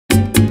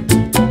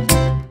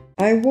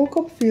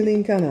woke up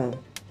feeling kind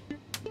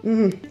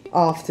of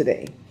off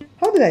today.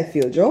 How did I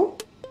feel, Joe?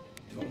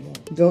 Don't know.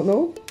 Don't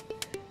know?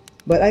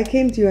 But I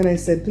came to you and I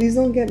said, please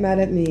don't get mad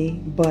at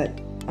me, but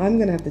I'm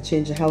going to have to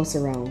change the house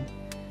around.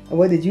 And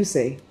what did you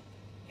say?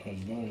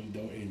 As long as it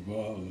don't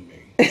involve me.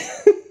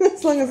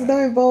 As long as it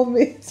don't involve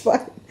me, it's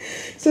fine.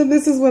 So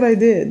this is what I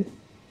did.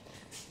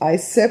 I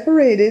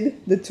separated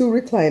the two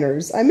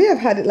recliners. I may have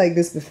had it like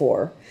this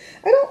before.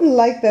 I don't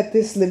like that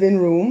this living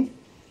room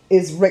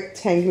is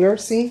rectangular.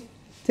 See?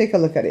 Take a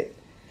look at it.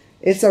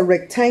 It's a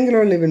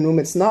rectangular living room.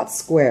 It's not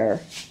square.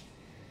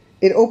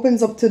 It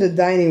opens up to the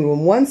dining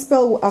room. One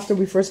spell after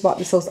we first bought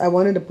this house, I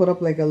wanted to put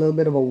up like a little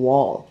bit of a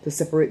wall to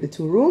separate the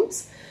two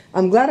rooms.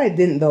 I'm glad I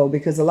didn't though,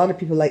 because a lot of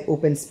people like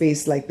open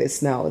space like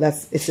this now.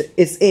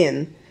 It's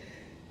in.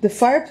 The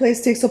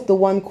fireplace takes up the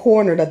one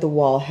corner that the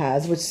wall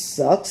has, which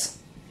sucks.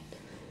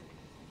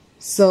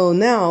 So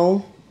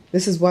now,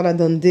 this is what I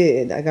done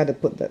did. I got to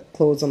put the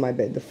clothes on my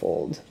bed to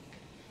fold.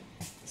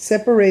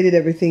 Separated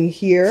everything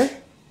here.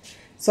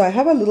 So I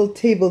have a little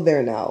table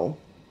there now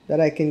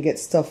that I can get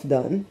stuff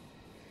done.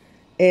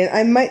 And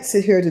I might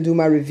sit here to do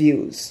my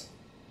reviews,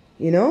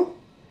 you know?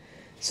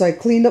 So I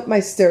cleaned up my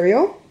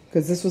stereo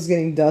because this was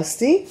getting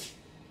dusty.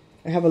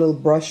 I have a little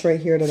brush right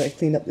here that I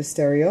cleaned up the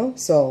stereo.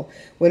 So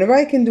whenever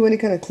I can do any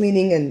kind of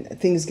cleaning and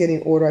things get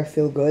in order, I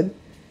feel good.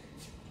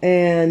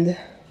 And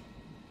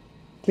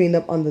cleaned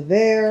up under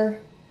there.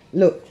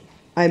 Look,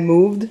 I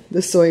moved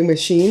the sewing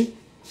machine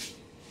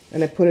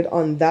and I put it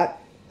on that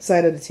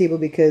side of the table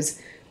because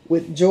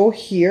with Joe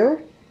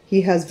here,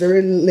 he has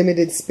very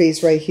limited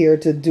space right here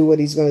to do what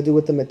he's going to do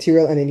with the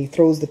material, and then he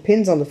throws the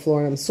pins on the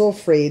floor, and I'm so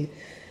afraid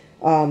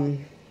the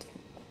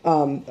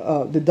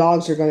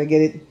dogs are going to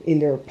get it in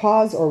their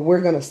paws, or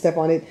we're going to step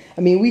on it.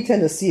 I mean, we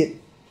tend to see it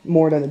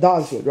more than the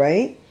dogs would,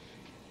 right?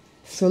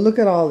 So look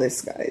at all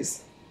this,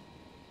 guys.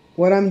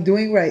 What I'm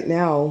doing right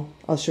now,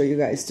 I'll show you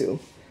guys too.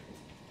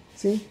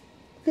 See?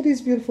 Look at these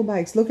beautiful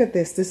bags. Look at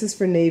this. This is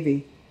for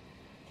Navy.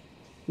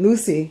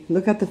 Lucy,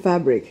 look at the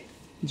fabric.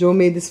 Joe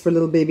made this for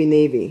little baby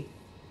Navy.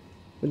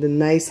 With a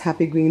nice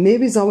happy green.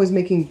 Navy's always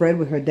making bread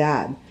with her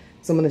dad.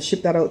 So I'm going to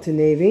ship that out to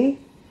Navy.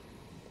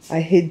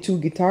 I hid two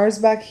guitars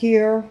back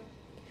here.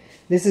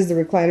 This is the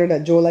recliner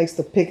that Joe likes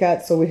to pick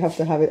at, so we have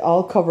to have it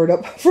all covered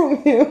up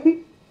from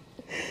him.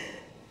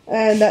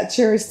 And that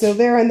chair is still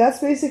there, and that's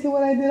basically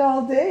what I did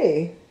all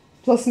day.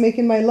 Plus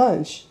making my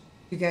lunch.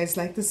 You guys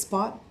like this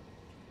spot?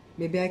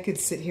 Maybe I could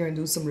sit here and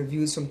do some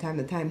reviews from time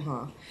to time,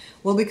 huh?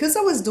 Well, because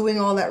I was doing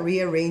all that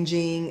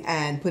rearranging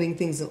and putting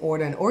things in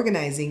order and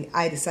organizing,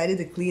 I decided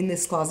to clean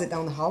this closet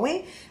down the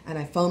hallway, and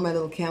I found my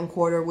little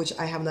camcorder, which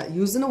I have not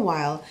used in a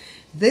while.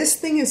 This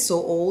thing is so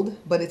old,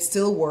 but it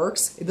still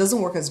works. It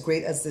doesn't work as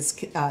great as this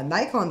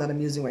Nikon that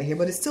I'm using right here,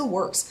 but it still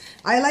works.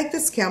 I like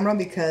this camera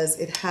because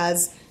it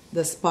has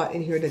the spot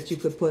in here that you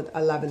could put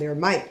a lavalier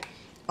mic.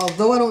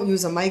 Although I don't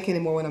use a mic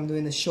anymore when I'm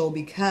doing the show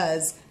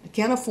because I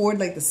can't afford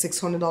like the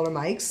 $600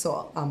 mics.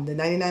 So the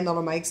 $99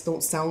 mics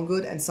don't sound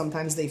good and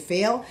sometimes they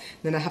fail.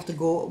 Then I have to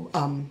go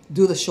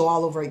do the show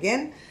all over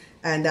again.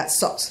 And that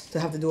sucks to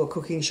have to do a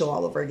cooking show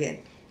all over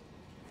again.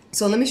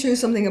 So let me show you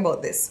something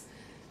about this.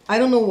 I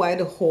don't know why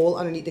the hole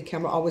underneath the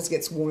camera always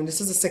gets worn. This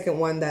is the second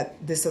one that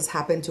this has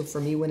happened to for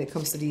me when it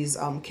comes to these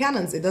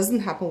Canons. It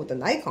doesn't happen with the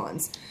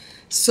Nikons.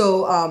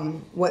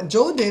 So what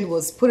Joe did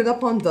was put it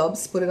up on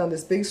dubs, put it on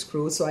this big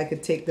screw so I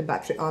could take the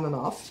battery on and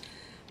off.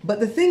 But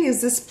the thing is,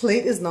 this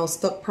plate is now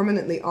stuck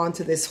permanently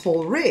onto this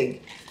whole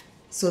rig.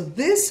 So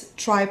this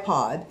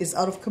tripod is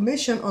out of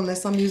commission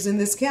unless I'm using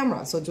this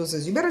camera. So Joe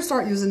says, you better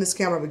start using this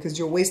camera because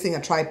you're wasting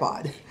a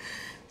tripod.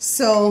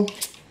 So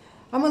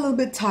I'm a little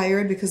bit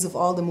tired because of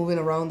all the moving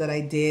around that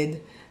I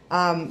did.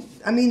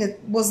 I mean,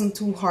 it wasn't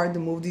too hard to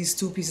move these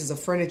two pieces of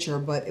furniture,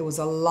 but it was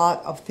a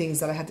lot of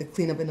things that I had to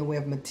clean up in the way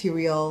of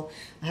material.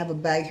 I have a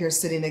bag here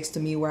sitting next to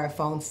me where I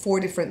found 4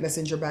 different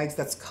messenger bags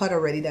that's cut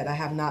already that I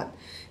have not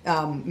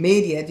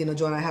made yet. You know,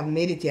 Joe and I haven't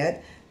made it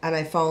yet. And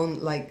I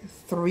found like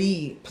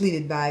 3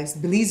 pleated bags,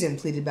 Belizean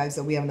pleated bags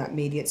that we have not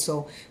made yet.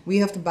 So we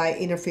have to buy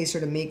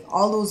interfacer to make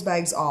all those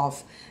bags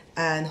off.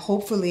 And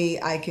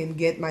hopefully I can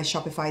get my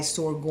Shopify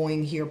store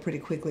going here pretty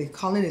quickly.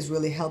 Colin is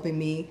really helping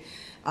me.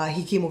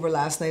 He came over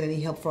last night and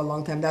he helped for a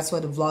long time. That's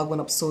why the vlog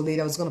went up so late.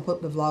 I was going to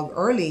put the vlog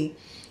early,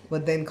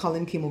 but then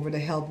Colin came over to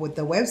help with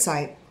the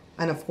website.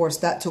 And of course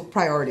that took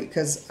priority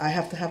because I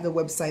have to have the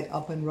website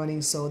up and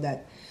running so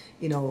that,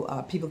 you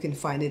know, people can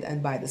find it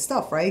and buy the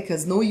stuff, right?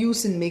 Because no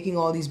use in making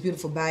all these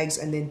beautiful bags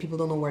and then people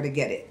don't know where to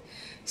get it.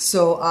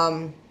 So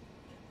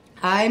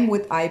I'm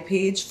with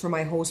iPage for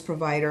my host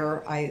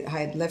provider. I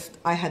had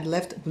left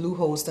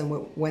Bluehost and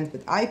went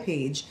with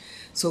iPage.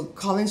 So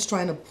Colin's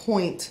trying to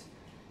point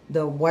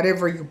the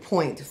whatever you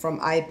point from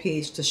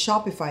iPage to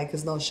Shopify,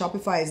 because now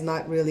Shopify is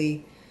not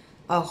really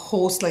a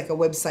host like a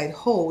website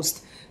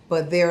host,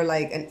 but they're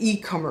like an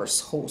e-commerce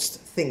host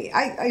thingy.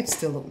 I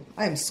still don't,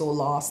 I am so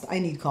lost. I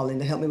need Colin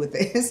to help me with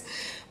this.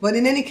 But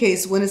in any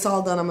case, when it's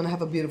all done, I'm going to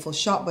have a beautiful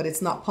shop, but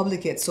it's not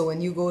public yet. So when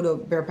you go to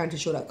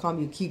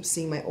bearpantryshow.com, you keep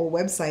seeing my old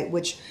website,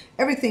 which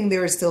everything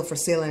there is still for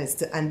sale,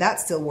 and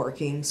that's still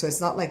working. So it's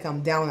not like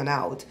I'm down and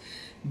out.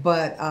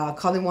 But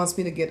Colin wants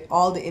me to get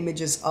all the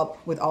images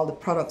up with all the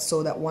products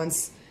so that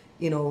once,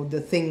 you know,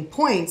 the thing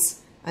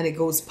points and it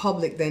goes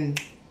public, then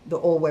the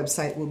old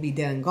website will be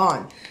dead and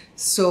gone.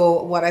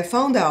 So what I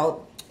found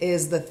out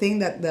is the thing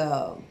that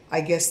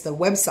I guess the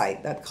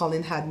website that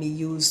Colin had me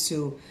use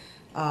to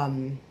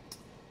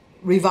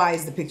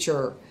revise the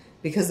picture,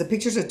 because the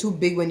pictures are too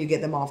big when you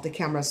get them off the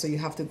camera, so you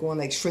have to go and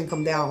like shrink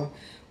them down.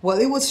 Well,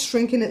 it was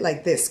shrinking it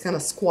like this, kind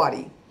of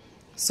squatty.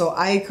 So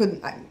I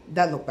couldn't,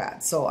 that looked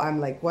bad. So I'm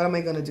like, what am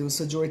I going to do?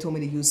 So Jory told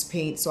me to use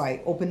paint. So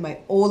I opened my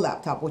old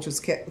laptop, which was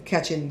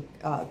catching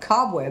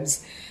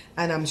cobwebs,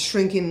 and I'm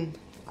shrinking.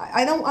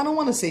 I don't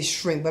want to say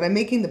shrink, but I'm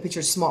making the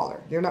pictures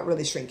smaller. They're not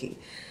really shrinking.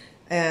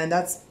 And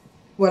that's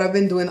what I've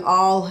been doing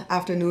all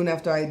afternoon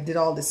after I did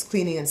all this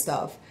cleaning and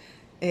stuff.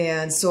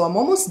 And so I'm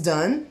almost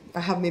done. I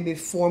have maybe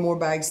 4 more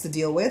bags to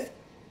deal with.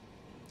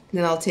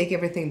 Then I'll take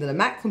everything to the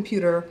Mac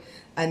computer,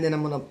 and then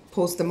I'm going to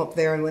post them up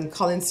there. And when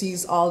Colin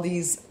sees all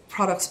these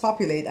products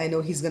populate, I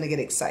know he's going to get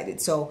excited.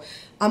 So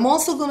I'm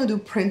also going to do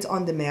print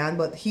on demand,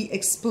 but he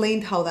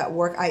explained how that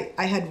worked.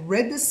 I had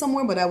read this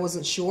somewhere, but I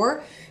wasn't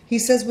sure. He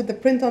says with the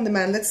print on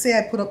demand, let's say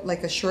I put up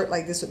like a shirt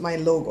like this with my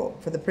logo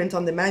for the print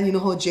on demand. You know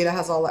how Jada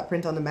has all that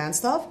print on demand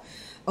stuff?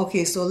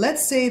 Okay, so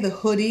let's say the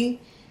hoodie,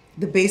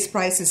 the base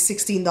price is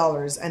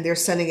 $16 and they're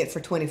selling it for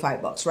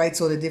 25 bucks, right?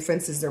 So the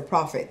difference is their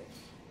profit.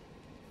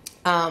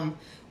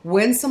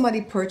 When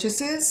somebody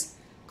purchases,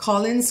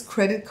 Colin's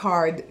credit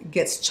card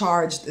gets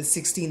charged at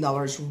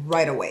 $16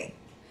 right away.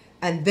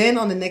 And then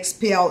on the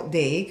next payout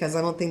day, because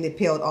I don't think they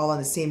pay out all on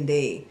the same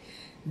day,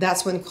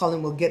 that's when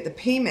Colin will get the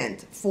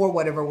payment for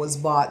whatever was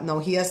bought. Now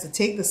he has to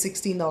take the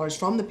 $16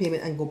 from the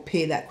payment and go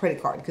pay that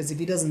credit card, because if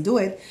he doesn't do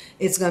it,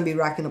 it's going to be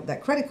racking up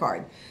that credit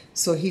card.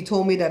 So he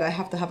told me that I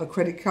have to have a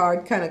credit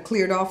card kind of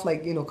cleared off,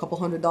 like, you know, a couple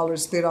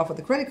 $100 cleared off with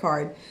the credit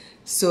card,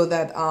 so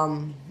that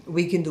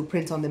we can do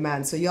print on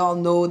demand. So y'all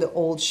know the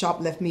old shop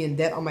left me in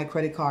debt on my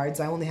credit cards.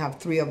 I only have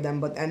 3 of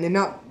them, and they're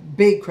not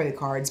big credit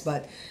cards,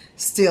 but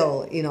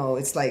still, you know,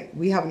 it's like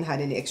we haven't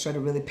had any extra to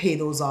really pay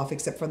those off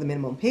except for the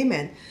minimum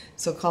payment.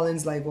 So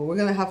Colin's like, well, we're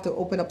going to have to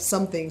open up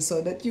something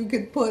so that you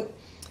could put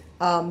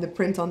the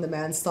print on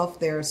demand stuff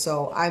there.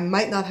 So I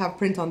might not have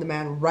print on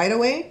demand right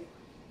away.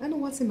 I don't know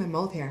what's in my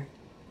mouth here.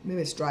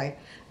 Maybe it's dry.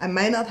 I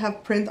might not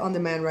have print on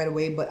demand right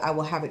away, but I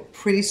will have it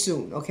pretty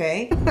soon,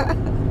 okay?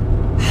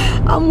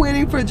 I'm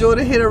waiting for Joe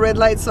to hit a red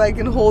light so I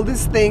can hold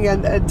this thing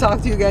and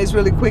talk to you guys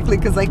really quickly,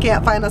 because I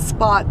can't find a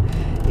spot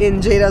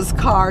in Jada's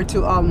car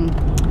to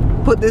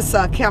put this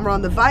camera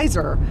on the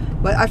visor.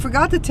 But I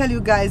forgot to tell you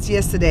guys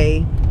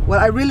yesterday, well,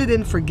 I really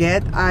didn't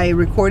forget. I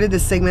recorded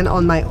this segment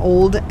on my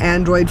old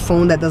Android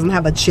phone that doesn't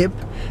have a chip.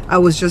 I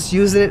was just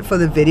using it for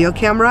the video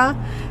camera,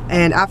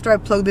 and after I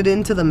plugged it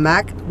into the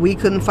Mac, we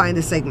couldn't find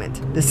the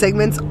segment. The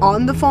segment's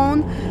on the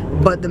phone,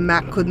 but the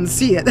Mac couldn't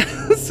see it.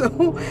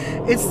 So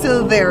it's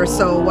still there.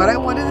 So what I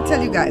wanted to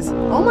tell you guys,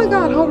 oh my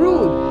god, how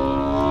rude.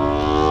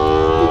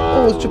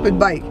 Oh, stupid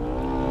bike.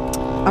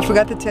 I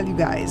forgot to tell you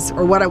guys,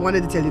 or what I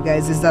wanted to tell you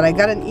guys, is that I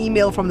got an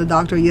email from the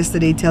doctor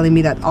yesterday telling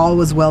me that all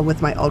was well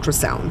with my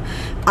ultrasound.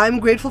 I'm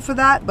grateful for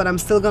that, but I'm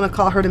still going to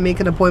call her to make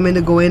an appointment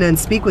to go in and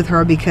speak with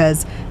her,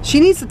 because she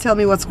needs to tell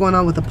me what's going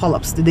on with the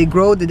polyps. Did they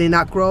grow? Did they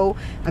not grow?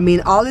 I mean,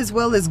 all is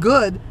well is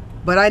good,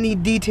 but I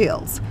need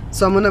details.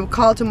 So I'm going to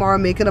call tomorrow,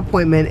 make an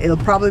appointment. It'll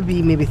probably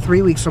be maybe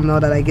 3 weeks from now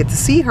that I get to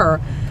see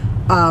her.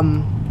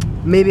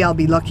 Maybe I'll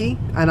be lucky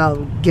and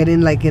I'll get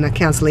in like in a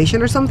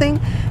cancellation or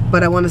something,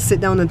 but I want to sit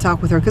down and talk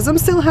with her, because I'm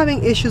still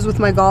having issues with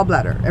my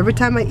gallbladder. Every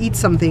time I eat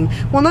something,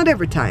 well, not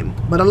every time,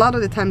 but a lot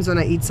of the times when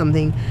I eat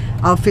something,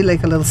 I'll feel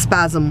like a little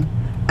spasm,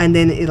 and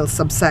then it'll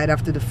subside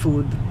after the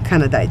food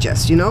kind of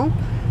digests, you know?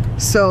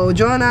 So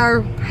Joe and I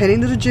are heading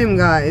to the gym,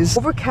 guys.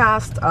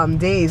 Overcast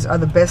days are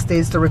the best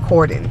days to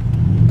record in,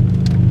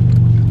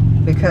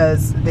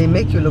 because they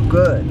make you look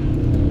good.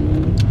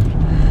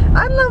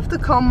 I'd love to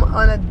come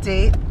on a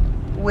date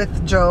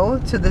with Joe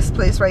to this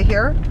place right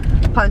here,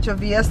 Pancho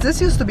Villas. This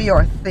used to be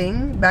our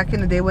thing back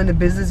in the day when the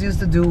business used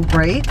to do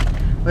great,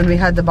 when we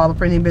had the bottle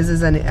printing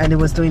business and it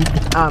was doing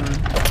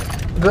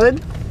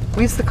good.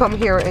 We used to come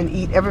here and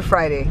eat every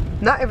Friday.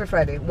 Not every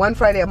Friday, 1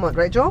 Friday a month,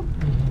 right, Joe?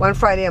 1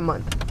 Friday a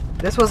month.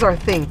 This was our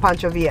thing,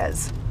 Pancho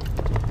Villas.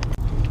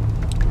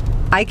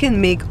 I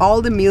can make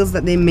all the meals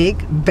that they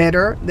make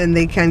better than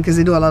they can, because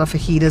they do a lot of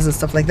fajitas and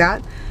stuff like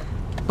that.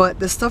 But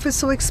the stuff is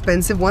so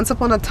expensive. Once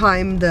upon a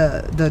time,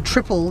 the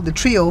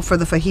trio for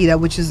the fajita,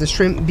 which is the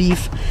shrimp,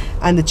 beef,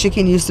 and the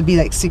chicken, used to be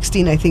like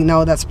 16. I think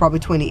now that's probably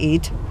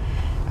 28.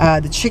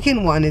 The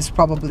chicken one is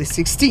probably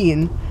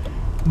 16.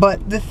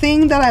 But the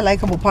thing that I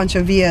like about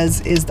Pancho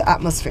Villas is the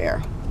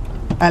atmosphere.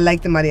 I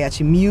like the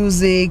mariachi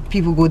music.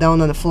 People go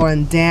down on the floor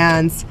and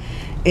dance.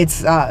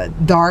 It's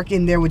dark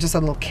in there with just a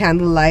little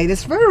candlelight.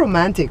 It's very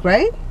romantic,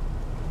 right?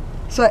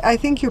 So I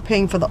think you're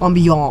paying for the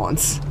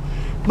ambiance.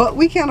 But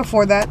we can't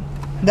afford that.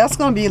 That's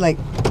gonna be like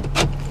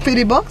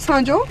 50 bucks,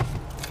 huh, Joe?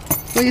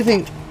 What do you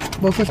think?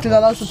 About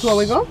 $50 for 2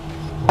 hours ago?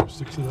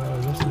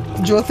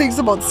 $60. Joe thinks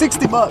about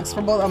 60 bucks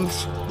for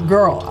both.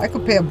 Girl, I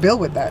could pay a bill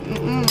with that.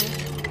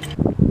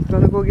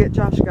 Gonna go get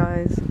Josh,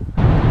 guys.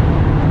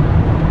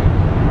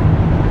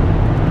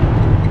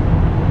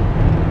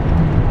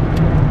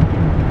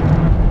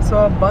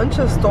 So a bunch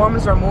of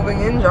storms are moving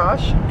in,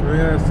 Josh. Oh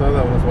yeah, I saw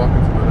that when I was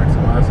walking to my next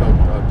class, how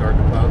dark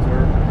the clouds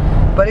were.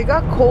 But it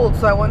got cold,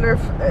 so I wonder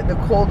if the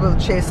cold will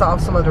chase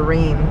off some of the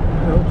rain.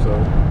 I hope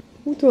so.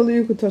 Who told you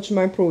you could touch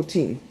my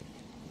protein?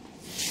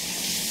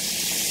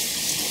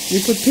 You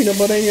put peanut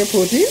butter in your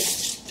protein?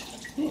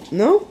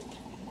 No?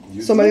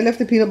 Somebody left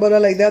the peanut butter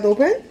like that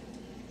open?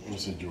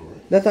 What's a drawer?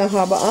 That I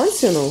have an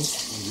answer, you know.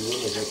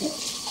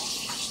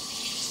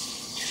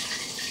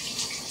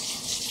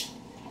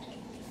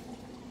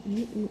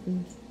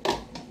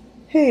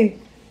 Hey,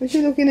 what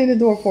you looking in the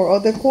door for? Oh,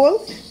 the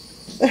cold?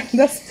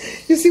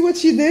 That's, you see what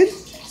she did?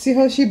 See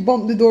how she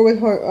bumped the door with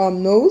her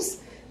nose?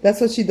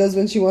 That's what she does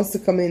when she wants to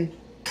come in.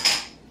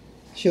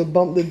 She'll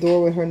bump the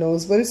door with her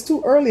nose. But it's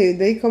too early.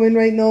 They come in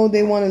right now.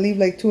 They want to leave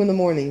like 2 in the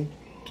morning.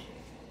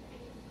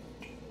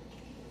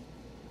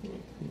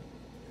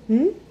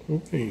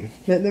 Okay.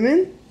 Let them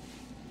in?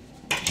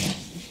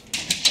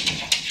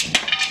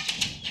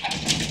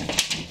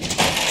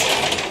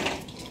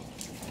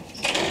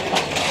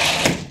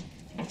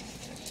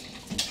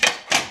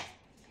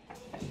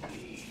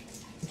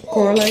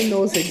 Coraline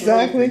knows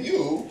exactly.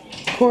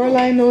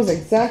 Coraline knows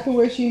exactly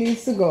where she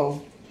needs to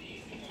go.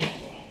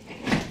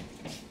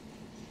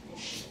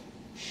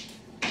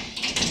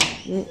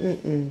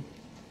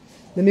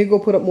 Let me go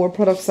put up more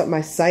products at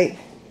my site.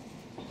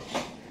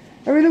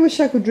 I really wish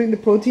I could drink the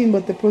protein,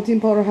 but the protein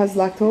powder has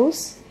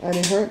lactose and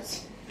it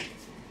hurts.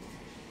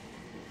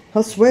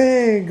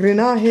 Josue,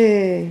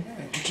 grenaje.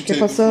 ¿Qué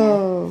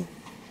pasó?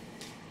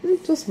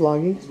 Just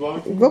vlogging.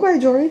 Go by,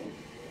 Jory.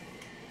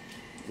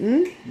 I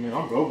mean,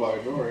 I'll go by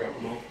Dory.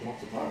 I'm off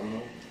the pot, you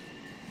know.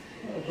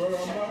 Dory,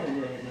 I'm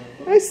buying right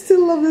now. I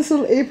still love this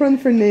little apron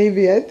for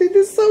Navy. I think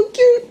it's so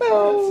cute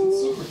now.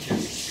 It's super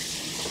cute.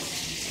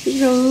 She's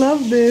gonna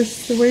love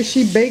this. The way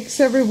she bakes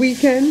every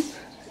weekend.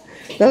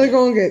 That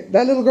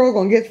little girl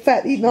gonna get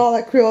fat eating all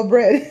that Creole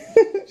bread.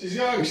 She's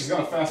young. She's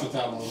got a fast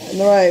metabolism.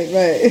 Right.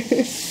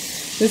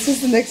 This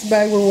is the next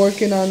bag we're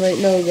working on right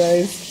now,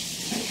 guys.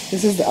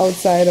 This is the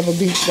outside of a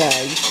beach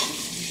bag.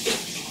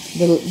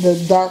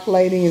 The dark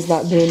lighting is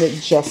not doing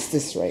it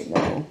justice right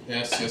now.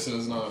 Yes, it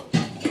is not.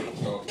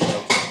 No,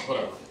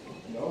 whatever.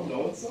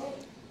 No, it's not.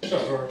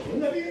 Shut Dory.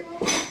 Wouldn't that be it?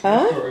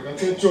 Huh? Dory,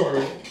 that's it,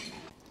 Dory.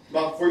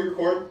 Mom, before you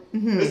record,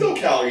 there's no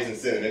calories in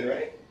cinnamon,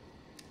 right?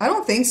 I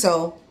don't think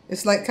so.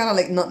 It's like kind of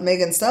like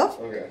nutmeg and stuff.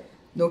 Okay.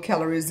 No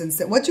calories in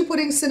cinnamon. What you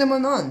putting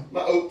cinnamon on?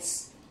 My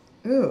oats.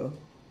 Ew.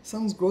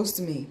 Sounds gross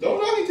to me. Don't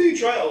knock me till you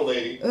try it, old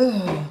lady.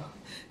 Ugh.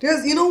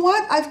 Because you know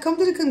what? I've come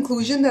to the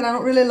conclusion that I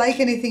don't really like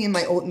anything in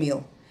my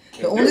oatmeal.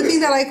 The only thing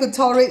that I could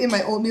tolerate in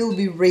my oatmeal would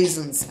be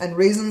raisins. And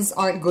raisins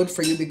aren't good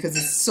for you because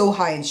it's so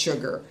high in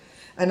sugar.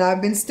 And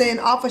I've been staying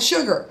off of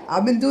sugar.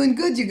 I've been doing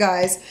good, you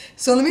guys.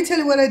 So let me tell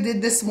you what I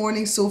did this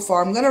morning so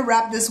far. I'm going to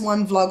wrap this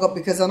one vlog up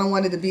because I don't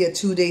want it to be a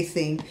 2-day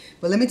thing.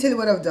 But let me tell you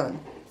what I've done.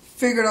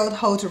 Figured out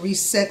how to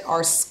reset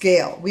our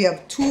scale. We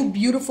have 2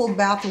 beautiful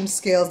bathroom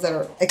scales that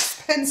are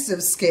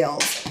expensive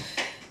scales.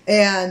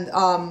 And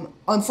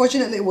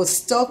unfortunately, it was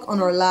stuck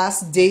on our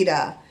last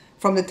data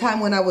from the time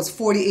when I was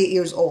 48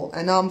 years old.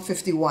 And now I'm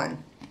 51.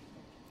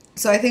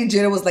 So I think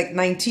Jada was like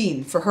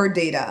 19 for her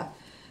data.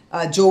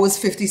 Joe was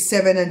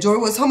 57 and Jory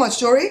was how much,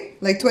 Jory?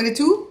 Like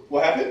 22?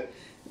 What happened?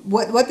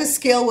 What the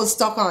scale was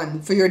stuck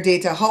on for your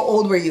data? How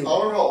old were you? I don't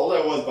remember how old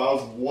I was, but I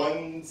was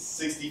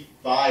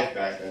 165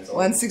 back then. So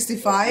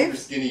 165? super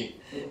skinny.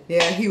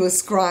 Yeah, he was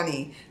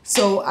scrawny.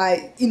 So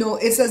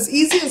it's as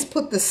easy as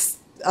put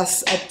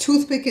a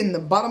toothpick in the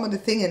bottom of the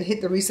thing and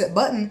hit the reset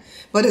button,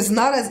 but it's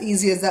not as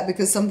easy as that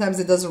because sometimes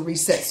it doesn't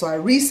reset. So I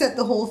reset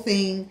the whole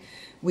thing.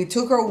 We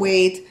took our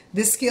weight.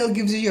 This scale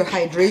gives you your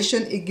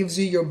hydration. It gives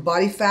you your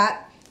body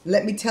fat.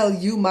 Let me tell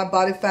you, my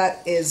body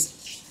fat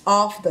is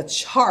off the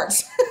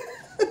charts.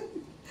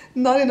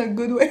 Not in a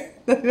good way.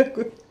 Not in a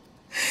good.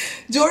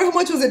 Jory, how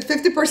much was it?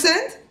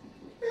 50%?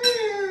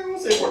 We'll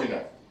say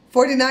 49.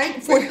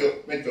 49? 40.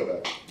 Make me feel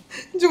better.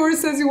 Jory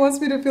says he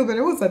wants me to feel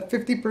better. It was at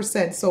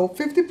 50%. So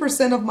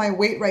 50% of my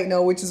weight right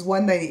now, which is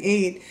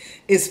 198,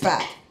 is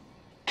fat.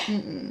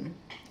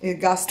 It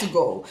got to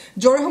go.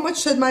 Jory, how much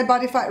should my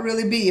body fat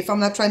really be if I'm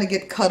not trying to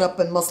get cut up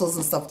and muscles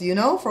and stuff? Do you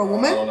know for a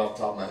woman? I don't know off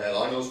the top of my head.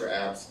 All I know is for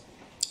abs.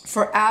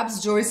 For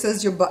abs, Jory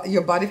says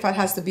your body fat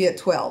has to be at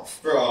 12.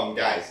 For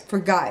guys. For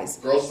guys.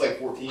 Girls is like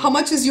 14. How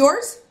much is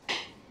yours?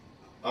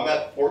 I'm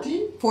at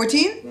 14.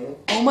 14?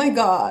 Oh my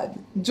God.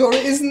 Jory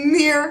is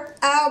near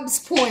abs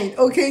point.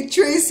 Okay,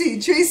 Tracy,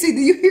 do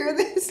you hear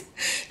this?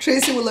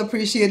 Tracy will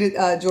appreciate it,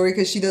 Jory,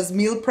 because she does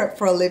meal prep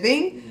for a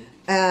living.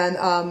 And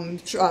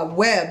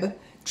Web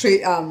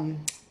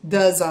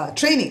does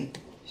training.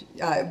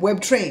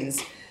 Web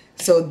trains.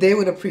 So they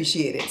would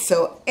appreciate it.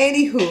 So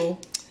anywho,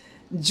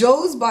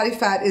 Joe's body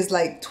fat is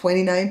like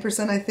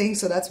 29%, I think,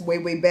 so that's way,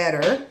 way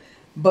better.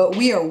 But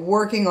we are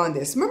working on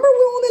this. Remember,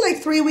 we're only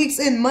like 3 weeks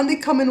in. Monday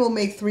coming will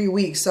make 3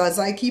 weeks. So as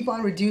I keep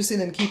on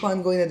reducing and keep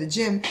on going to the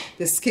gym,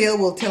 the scale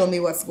will tell me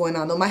what's going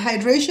on. Now, my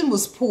hydration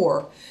was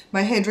poor.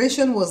 My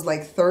hydration was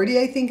like 30,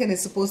 I think, and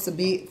it's supposed to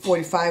be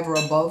 45 or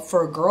above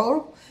for a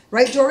girl.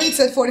 Right, Jory? It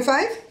said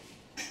 45?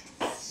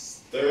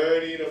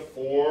 30 to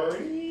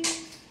 40.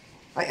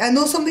 I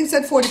know something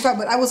said 45,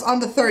 but I was on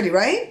the 30,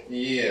 right?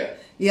 Yeah.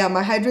 Yeah,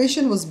 my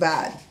hydration was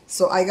bad.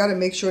 So I got to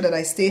make sure that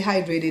I stay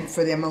hydrated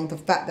for the amount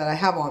of fat that I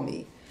have on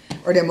me.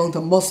 Or the amount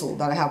of muscle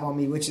that I have on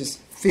me, which is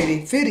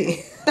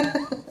fitty.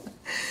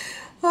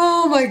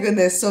 Oh my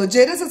goodness. So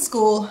Jada's at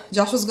school.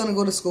 Joshua's going to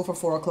go to school for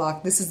 4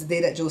 o'clock. This is the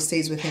day that Joe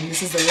stays with him.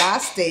 This is the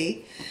last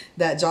day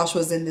that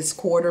Joshua's in this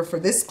quarter for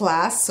this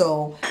class.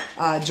 So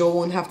Joe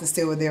won't have to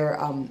stay over there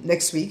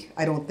next week,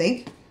 I don't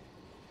think.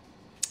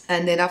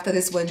 And then after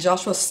this, when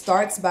Joshua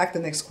starts back the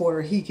next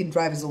quarter, he can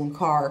drive his own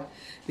car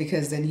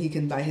because then he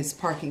can buy his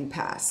parking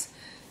pass.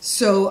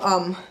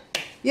 So,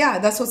 yeah,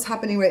 that's what's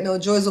happening right now.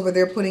 Joy's over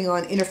there putting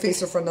on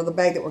interfacer for another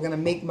bag that we're going to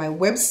make my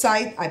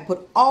website. I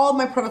put all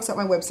my products at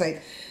my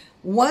website.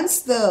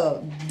 Once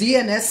the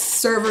DNS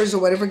servers or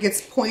whatever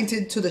gets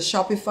pointed to the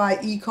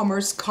Shopify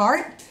e-commerce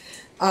cart,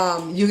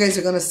 you guys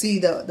are going to see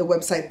the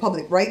website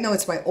public. Right now,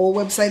 it's my old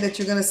website that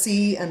you're going to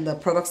see, and the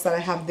products that I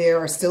have there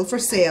are still for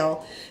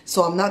sale.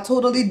 So I'm not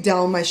totally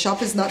down. My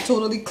shop is not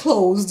totally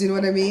closed. You know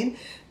what I mean?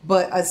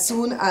 But as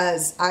soon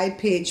as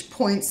iPage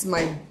points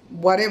my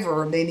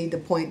whatever they need to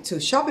point to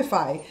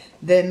Shopify,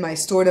 then my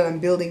store that I'm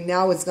building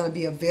now is going to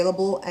be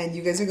available, and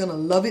you guys are going to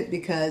love it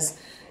because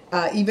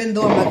even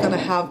though I'm not going to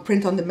have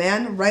print on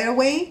demand right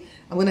away,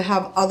 I'm going to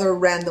have other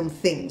random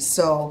things.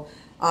 So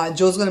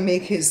Joe's going to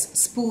make his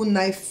spoon,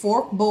 knife,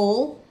 fork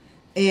bowl,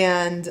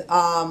 and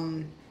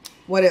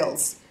what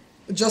else?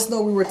 Just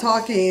now we were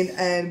talking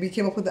and we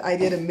came up with the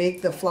idea to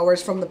make the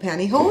flowers from the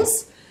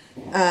pantyhose.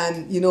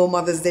 And you know,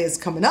 Mother's Day is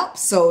coming up,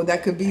 so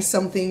that could be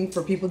something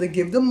for people to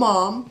give the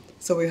mom.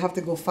 So we have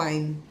to go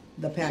find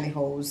the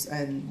pantyhose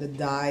and the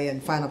dye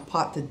and find a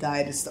pot to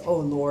dye this. Oh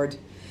Lord,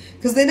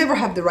 because they never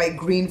have the right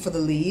green for the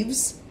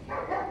leaves.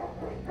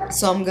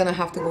 So I'm gonna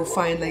have to go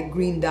find like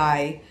green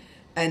dye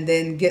and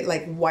then get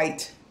like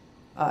white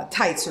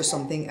tights or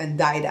something and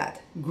dye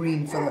that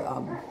green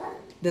for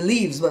the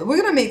leaves. But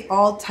we're gonna make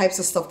all types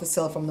of stuff to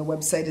sell from the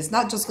website. It's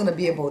not just gonna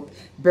be about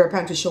Bear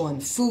Pantry Show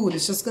and food.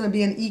 It's just gonna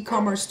be an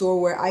e-commerce store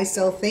where I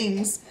sell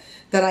things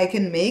that I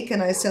can make,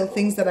 and I sell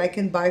things that I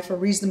can buy for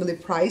reasonably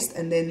priced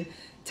and then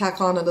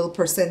tack on a little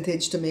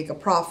percentage to make a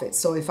profit.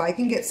 So if I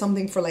can get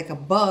something for like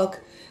 $1,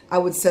 I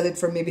would sell it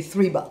for maybe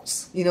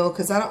 $3, you know,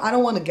 because I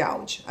don't want to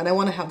gouge, and I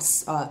want to have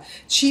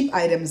cheap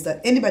items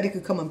that anybody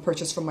could come and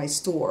purchase from my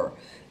store.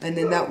 And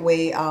then that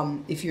way,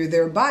 if you're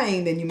there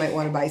buying, then you might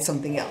want to buy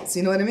something else.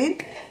 You know what I mean?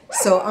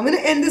 So I'm going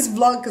to end this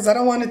vlog because I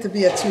don't want it to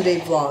be a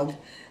 2-day vlog.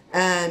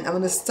 And I'm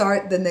going to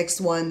start the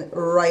next one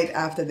right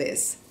after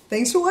this.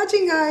 Thanks for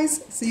watching,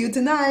 guys. See you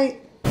tonight.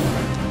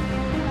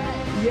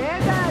 Yeah,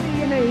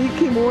 Daddy, in a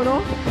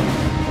kimono.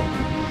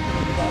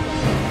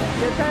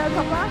 ¿Qué tal,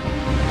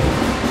 papá?